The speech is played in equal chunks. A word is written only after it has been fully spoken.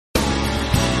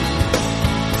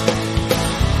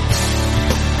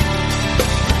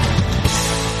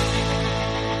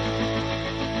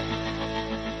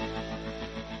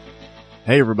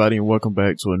Hey everybody, and welcome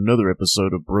back to another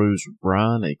episode of Brews with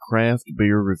Brian, a craft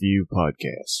beer review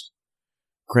podcast.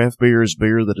 Craft beer is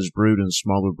beer that is brewed in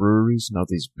smaller breweries, not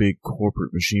these big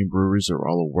corporate machine breweries that we're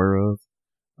all aware of.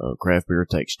 Craft beer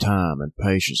takes time and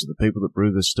patience, and the people that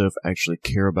brew this stuff actually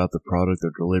care about the product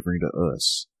they're delivering to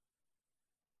us.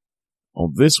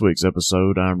 On this week's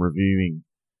episode, I'm reviewing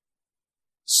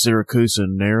Siracusa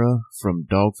Nera from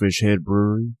Dogfish Head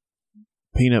Brewery,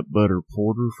 Peanut Butter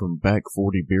Porter from Back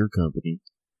 40 Beer Company,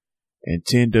 and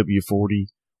 10W40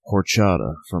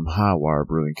 Horchata from Highwire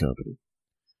Brewing Company.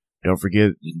 Don't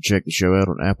forget, you can check the show out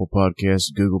on Apple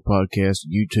Podcasts, Google Podcasts,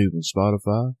 YouTube, and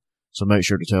Spotify. So make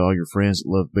sure to tell all your friends that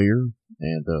love beer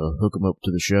and hook them up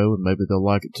to the show, and maybe they'll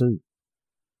like it too.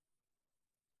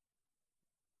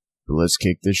 But let's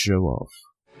kick this show off.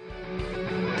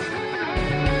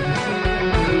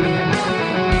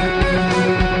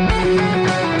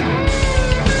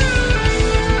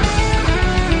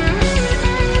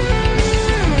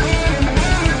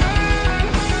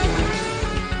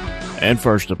 And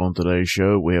first up on today's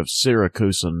show, we have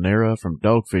Siracusa Nera from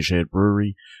Dogfish Head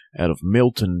Brewery out of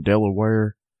Milton,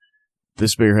 Delaware.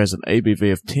 This beer has an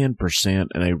ABV of 10%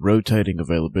 and a rotating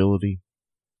availability.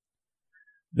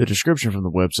 The description from the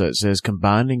website says,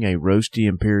 combining a roasty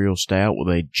imperial stout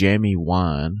with a jammy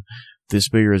wine, this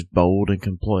beer is bold and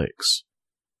complex.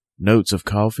 Notes of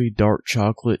coffee, dark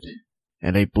chocolate,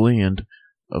 and a blend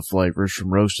of flavors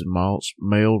from roasted malts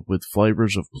melded with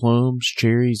flavors of plums,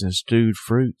 cherries, and stewed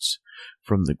fruits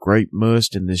from the grape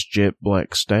must in this jet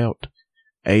black stout,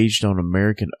 aged on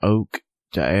American oak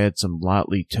to add some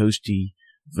lightly toasty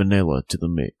vanilla to the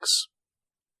mix.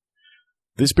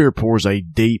 This beer pours a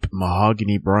deep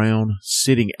mahogany brown,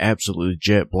 sitting absolutely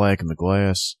jet black in the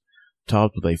glass,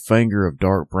 topped with a finger of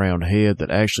dark brown head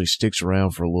that actually sticks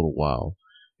around for a little while.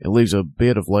 It leaves a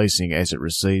bit of lacing as it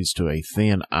recedes to a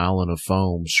thin island of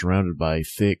foam surrounded by a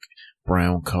thick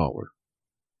brown collar.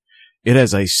 It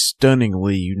has a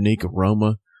stunningly unique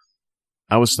aroma.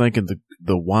 I was thinking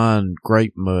the wine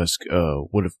grape musk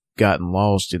would have gotten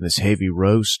lost in this heavy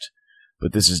roast,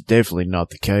 but this is definitely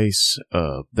not the case.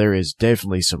 There is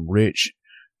definitely some rich,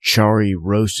 charry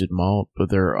roasted malt, but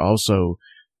there are also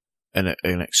an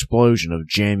explosion of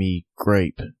jammy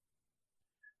grape,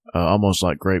 almost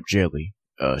like grape jelly,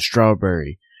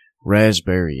 strawberry,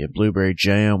 raspberry, and blueberry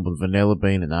jam with vanilla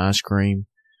bean and ice cream.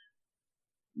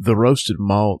 The roasted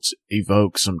malts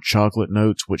evoke some chocolate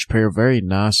notes which pair very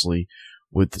nicely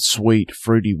with the sweet,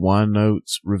 fruity wine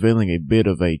notes, revealing a bit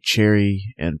of a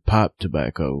cherry and pipe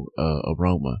tobacco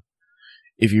aroma.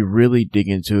 If you really dig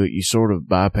into it, you sort of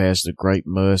bypass the grape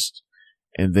must,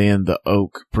 and then the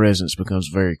oak presence becomes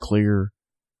very clear.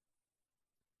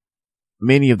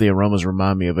 Many of the aromas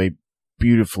remind me of a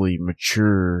beautifully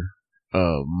mature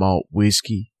malt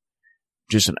whiskey.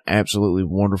 Just an absolutely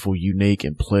wonderful, unique,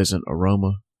 and pleasant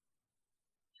aroma.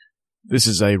 This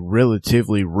is a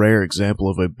relatively rare example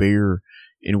of a beer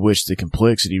in which the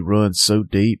complexity runs so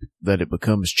deep that it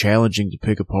becomes challenging to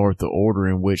pick apart the order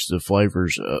in which the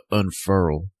flavors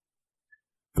unfurl.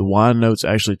 The wine notes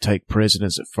actually take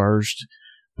precedence at first,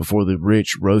 before the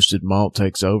rich roasted malt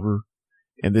takes over,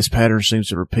 and this pattern seems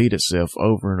to repeat itself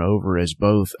over and over as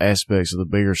both aspects of the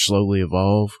beer slowly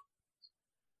evolve.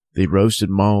 The roasted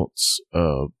malts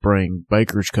bring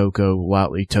baker's cocoa,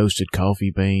 lightly toasted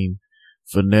coffee bean,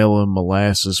 vanilla,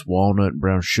 molasses, walnut, and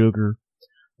brown sugar,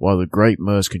 while the grape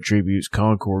must contributes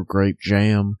Concord grape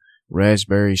jam,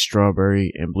 raspberry,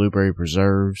 strawberry, and blueberry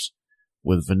preserves,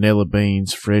 with vanilla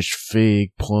beans, fresh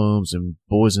fig, plums, and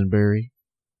boysenberry.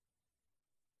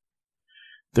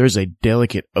 There's a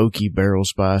delicate oaky barrel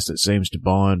spice that seems to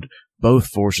bond both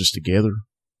forces together.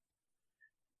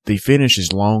 The finish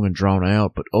is long and drawn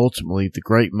out, but ultimately the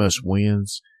grape must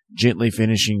wins, gently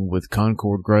finishing with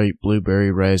Concord grape,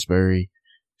 blueberry, raspberry,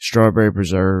 strawberry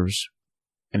preserves,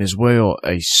 and as well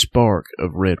a spark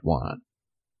of red wine.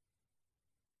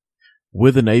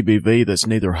 With an ABV that's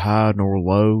neither high nor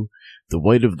low, the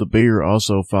weight of the beer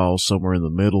also falls somewhere in the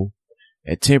middle.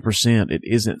 At 10%, it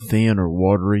isn't thin or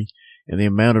watery, and the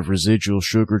amount of residual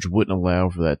sugars wouldn't allow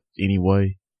for that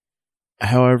anyway.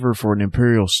 However, for an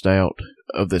imperial stout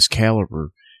of this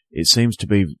caliber, it seems to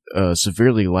be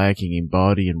severely lacking in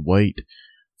body and weight.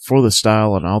 For the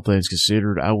style and all things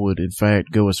considered, I would in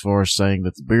fact go as far as saying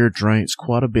that the beer drinks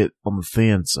quite a bit on the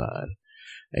thin side.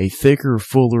 A thicker,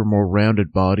 fuller, more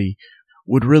rounded body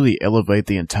would really elevate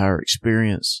the entire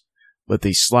experience, but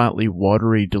the slightly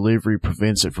watery delivery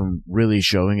prevents it from really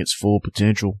showing its full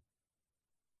potential.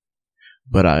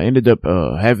 But I ended up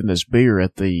having this beer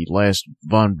at the last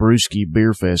Von Brewski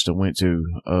Beer Fest I went to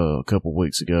a couple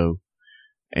weeks ago,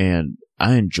 and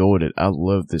I enjoyed it. I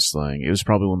loved this thing. It was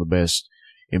probably one of the best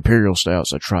Imperial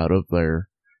Stouts I tried up there,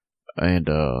 and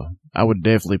I would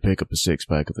definitely pick up a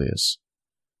 6-pack of this.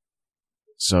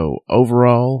 So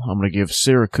overall, I'm going to give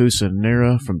Siracusa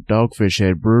Nera from Dogfish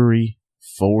Head Brewery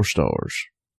 4 stars.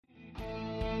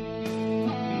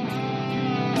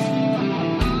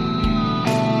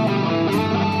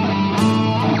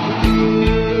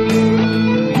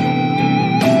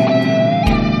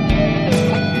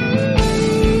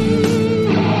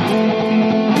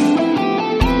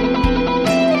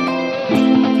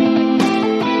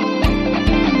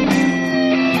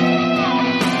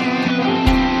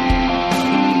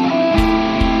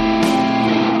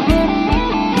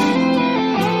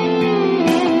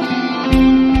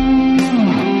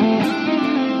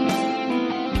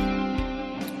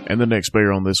 And the next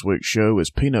beer on this week's show is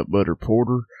Peanut Butter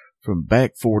Porter from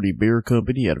Back 40 Beer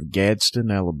Company out of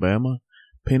Gadsden, Alabama.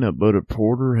 Peanut Butter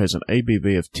Porter has an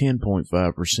ABV of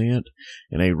 10.5%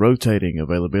 and a rotating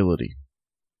availability.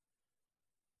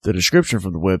 The description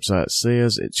from the website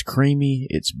says it's creamy,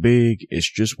 it's big,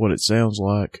 it's just what it sounds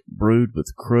like, brewed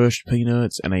with crushed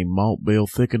peanuts and a malt bill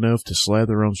thick enough to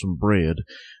slather on some bread.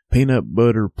 Peanut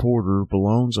Butter Porter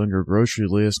belongs on your grocery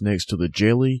list next to the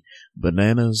jelly,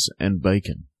 bananas, and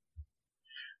bacon.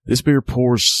 This beer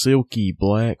pours silky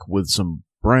black with some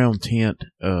brown tint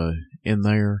in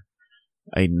there.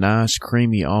 A nice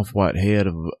creamy off-white head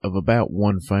of about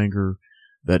 1 finger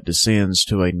that descends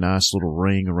to a nice little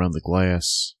ring around the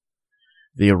glass.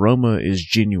 The aroma is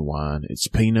genuine. It's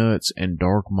peanuts and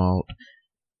dark malt,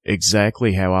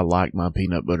 exactly how I like my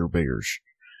peanut butter beers.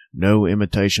 No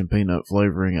imitation peanut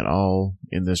flavoring at all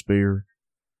in this beer.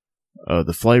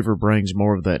 The flavor brings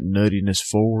more of that nuttiness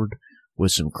forward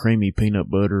with some creamy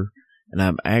peanut butter, and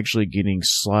I'm actually getting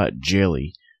slight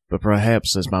jelly, but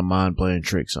perhaps that's my mind playing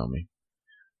tricks on me.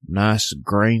 Nice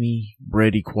grainy,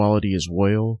 bready quality as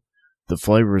well. The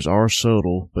flavors are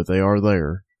subtle, but they are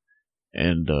there,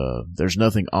 and there's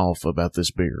nothing off about this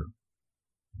beer.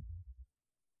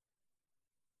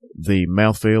 The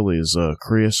mouthfeel is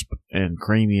crisp and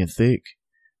creamy and thick.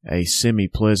 A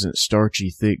semi-pleasant,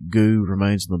 starchy, thick goo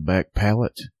remains on the back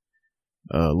palate.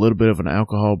 A little bit of an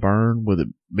alcohol burn, with it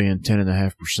being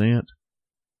 10.5%.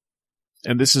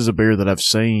 And this is a beer that I've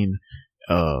seen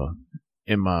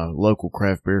in my local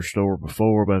craft beer store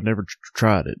before, but I've never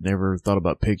tried it. Never thought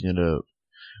about picking it up.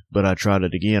 But I tried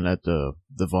it again at the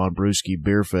Von Brewski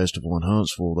Beer Festival in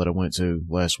Huntsville that I went to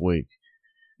last week.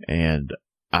 And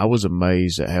I was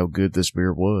amazed at how good this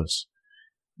beer was.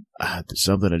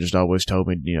 Something that just always told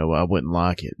me, I wouldn't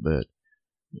like it, but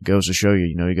it goes to show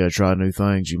you, you gotta try new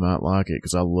things. You might like it,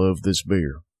 because I love this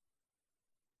beer.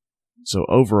 So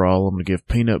overall, I'm gonna give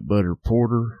Peanut Butter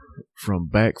Porter from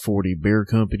Back 40 Beer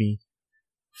Company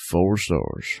 4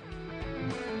 stars.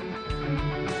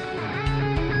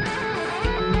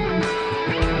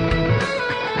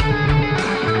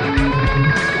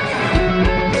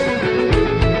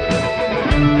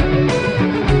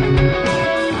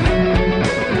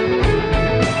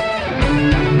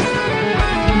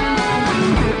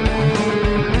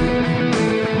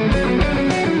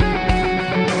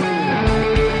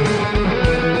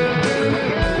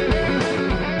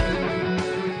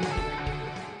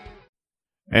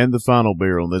 And the final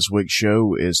beer on this week's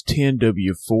show is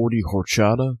 10W40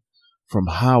 Horchata from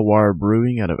Highwire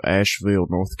Brewing out of Asheville,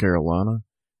 North Carolina.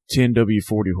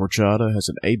 10W40 Horchata has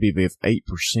an ABV of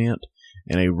 8%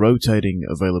 and a rotating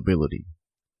availability.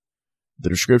 The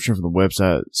description from the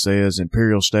website says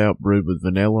Imperial Stout brewed with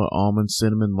vanilla, almond,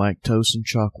 cinnamon, lactose, and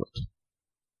chocolate.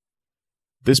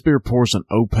 This beer pours an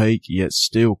opaque yet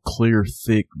still clear,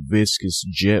 thick, viscous,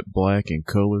 jet black in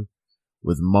color,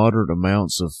 with moderate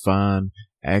amounts of fine,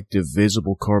 active,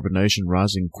 visible carbonation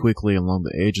rising quickly along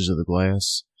the edges of the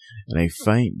glass, and a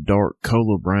faint, dark,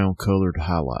 cola brown colored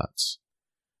highlights.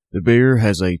 The beer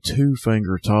has a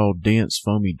 2-finger tall, dense,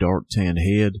 foamy, dark tan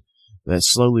head that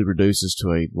slowly reduces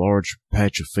to a large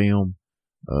patch of film,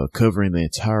 covering the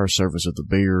entire surface of the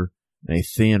beer, and a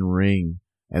thin ring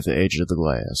at the edge of the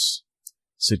glass.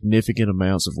 Significant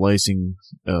amounts of lacing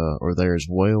are there as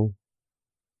well.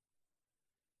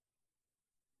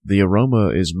 The aroma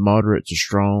is moderate to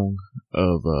strong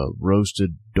of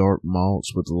roasted dark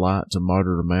malts with light to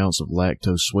moderate amounts of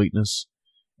lactose sweetness,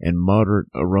 and moderate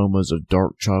aromas of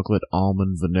dark chocolate,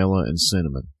 almond, vanilla, and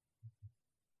cinnamon.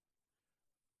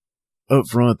 Up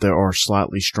front, there are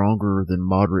slightly stronger than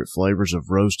moderate flavors of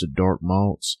roasted dark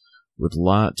malts with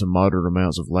light to moderate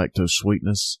amounts of lactose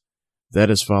sweetness.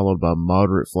 That is followed by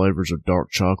moderate flavors of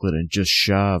dark chocolate and just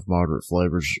shy of moderate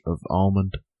flavors of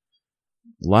almond.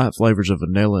 Light flavors of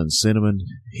vanilla and cinnamon,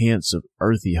 hints of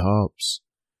earthy hops.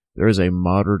 There is a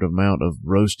moderate amount of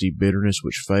roasty bitterness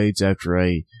which fades after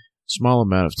a small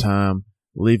amount of time,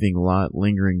 leaving light,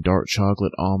 lingering dark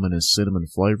chocolate, almond, and cinnamon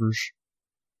flavors.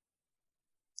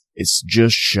 It's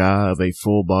just shy of a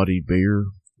full-bodied beer,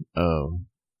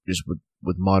 just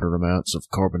with moderate amounts of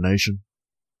carbonation.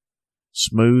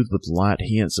 Smooth with light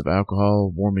hints of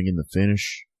alcohol warming in the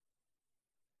finish.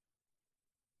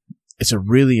 It's a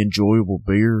really enjoyable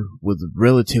beer with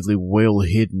relatively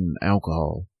well-hidden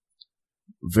alcohol.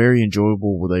 Very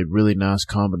enjoyable with a really nice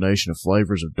combination of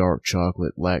flavors of dark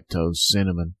chocolate, lactose,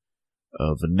 cinnamon,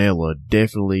 vanilla.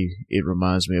 Definitely, it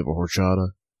reminds me of a horchata.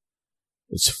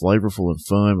 It's flavorful and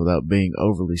fun without being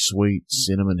overly sweet,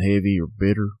 cinnamon heavy, or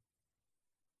bitter.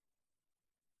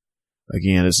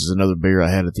 Again, this is another beer I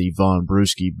had at the Von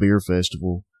Brewski Beer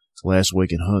Festival last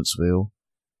week in Huntsville,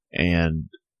 and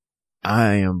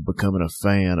I am becoming a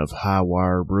fan of High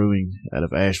Wire Brewing out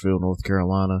of Asheville, North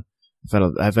Carolina.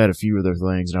 I've had a few of their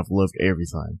things, and I've loved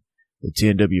everything. The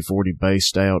 10W40 Base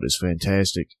Stout is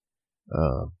fantastic,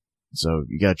 so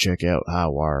you gotta check out High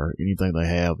Wire. Anything they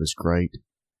have is great.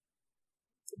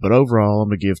 But overall, I'm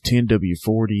gonna give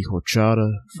 10W40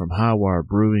 Horchata from High Wire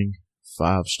Brewing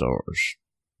 5 stars.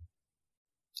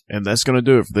 And that's gonna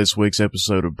do it for this week's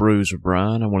episode of Brews with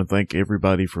Brian. I want to thank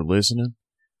everybody for listening.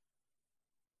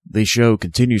 The show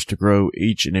continues to grow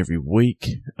each and every week.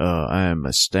 I am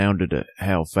astounded at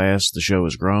how fast the show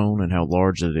has grown and how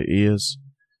large that it is.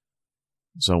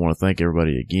 So I want to thank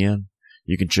everybody again.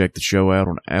 You can check the show out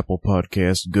on Apple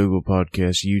Podcasts, Google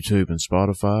Podcasts, YouTube, and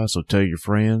Spotify. So tell your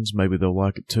friends. Maybe they'll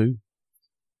like it too.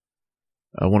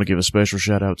 I want to give a special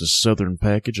shout out to Southern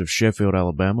Package of Sheffield,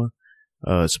 Alabama.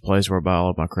 It's a place where I buy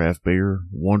all of my craft beer.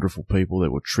 Wonderful people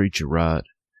that will treat you right.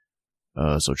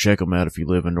 So check them out if you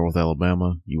live in North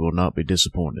Alabama. You will not be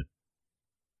disappointed.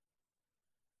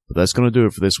 But that's going to do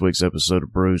it for this week's episode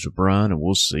of Brews with Brian, and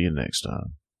we'll see you next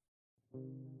time.